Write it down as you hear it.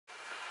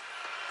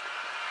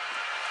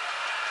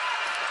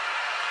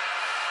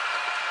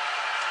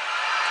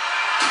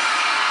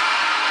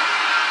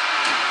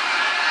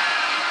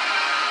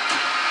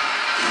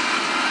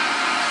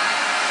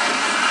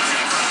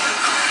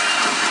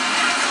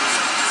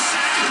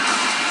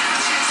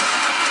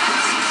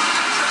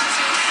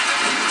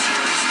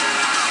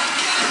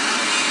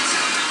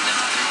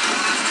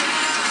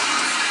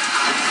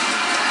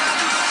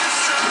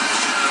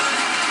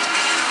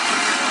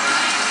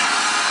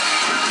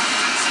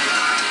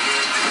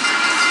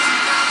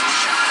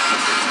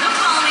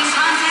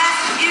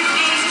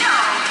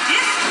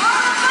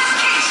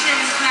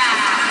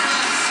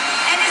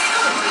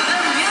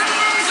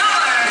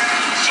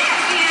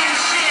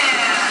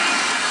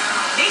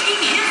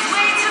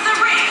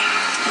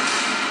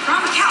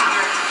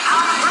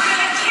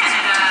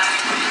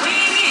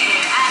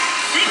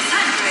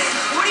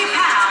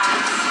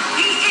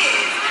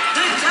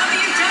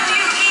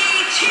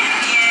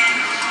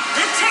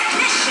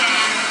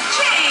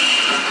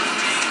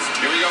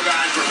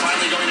guys. We're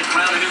finally going to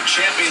crown a new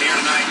champion here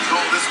tonight.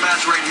 Oh, this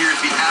match right here is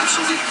the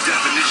absolute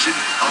definition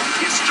of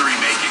history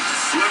making.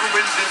 Whoever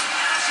wins this...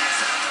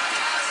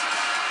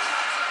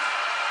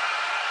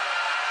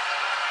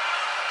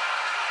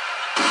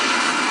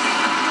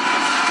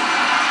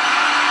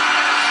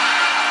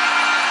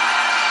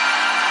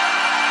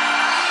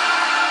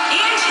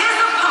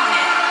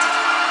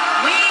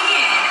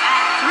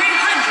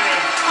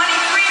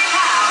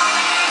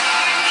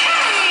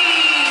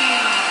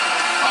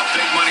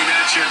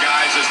 Here,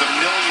 guys, is the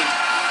million.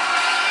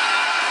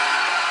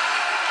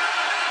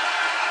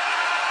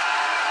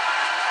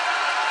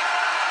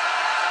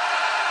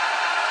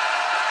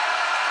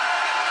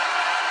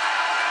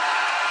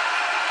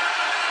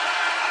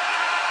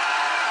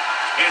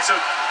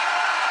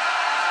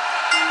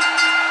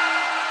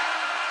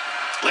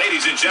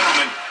 Ladies and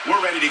gentlemen,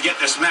 we're ready to get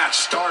this match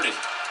started.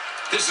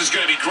 This is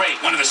going to be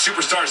great. One of the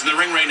superstars in the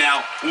ring right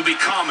now will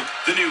become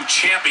the new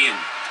champion.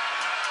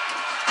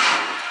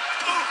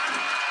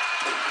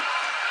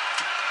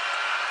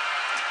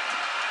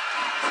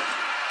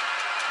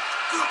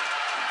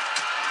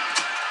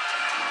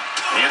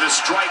 And the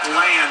strike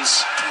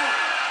lands.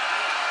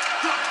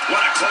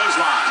 What a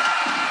clothesline.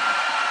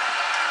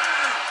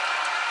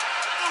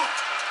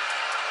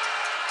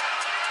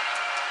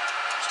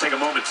 Let's take a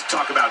moment to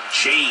talk about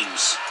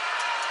James.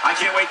 I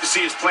can't wait to see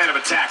his plan of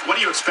attack. What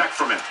do you expect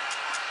from him?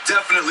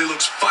 Definitely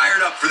looks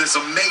fired up for this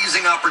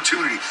amazing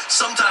opportunity.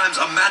 Sometimes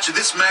a match of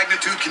this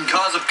magnitude can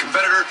cause a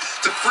competitor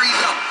to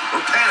freeze up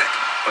or panic,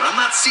 but I'm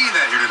not seeing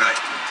that here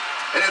tonight.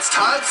 And it's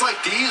times like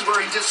these where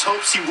he just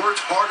hopes he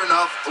worked hard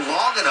enough,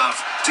 long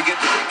enough to get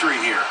the victory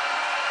here.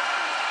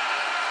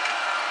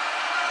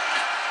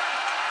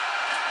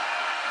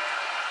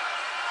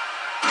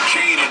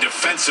 Kane in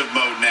defensive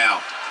mode now.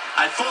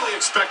 I fully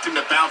expect him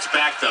to bounce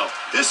back, though.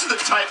 This is the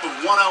type of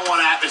one-on-one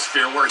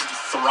atmosphere where he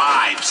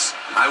thrives.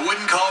 I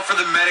wouldn't call for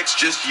the medics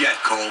just yet,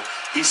 Cole.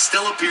 He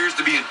still appears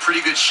to be in pretty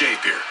good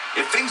shape here.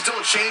 If things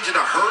don't change in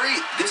a hurry,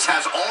 this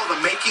has all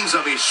the makings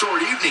of a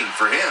short evening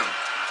for him.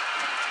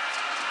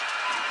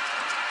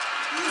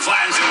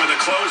 Flattens him with a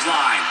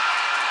clothesline.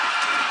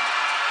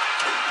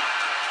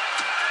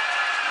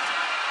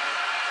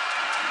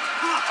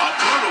 A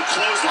brutal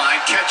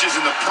clothesline catches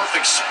in the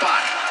perfect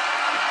spot.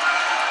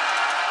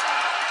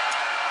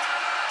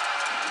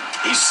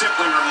 He's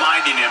simply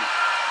reminding him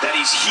that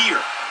he's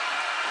here.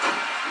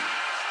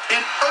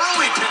 An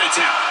early pin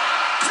attempt.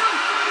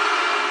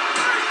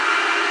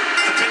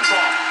 The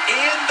pinfall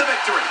and the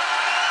victory.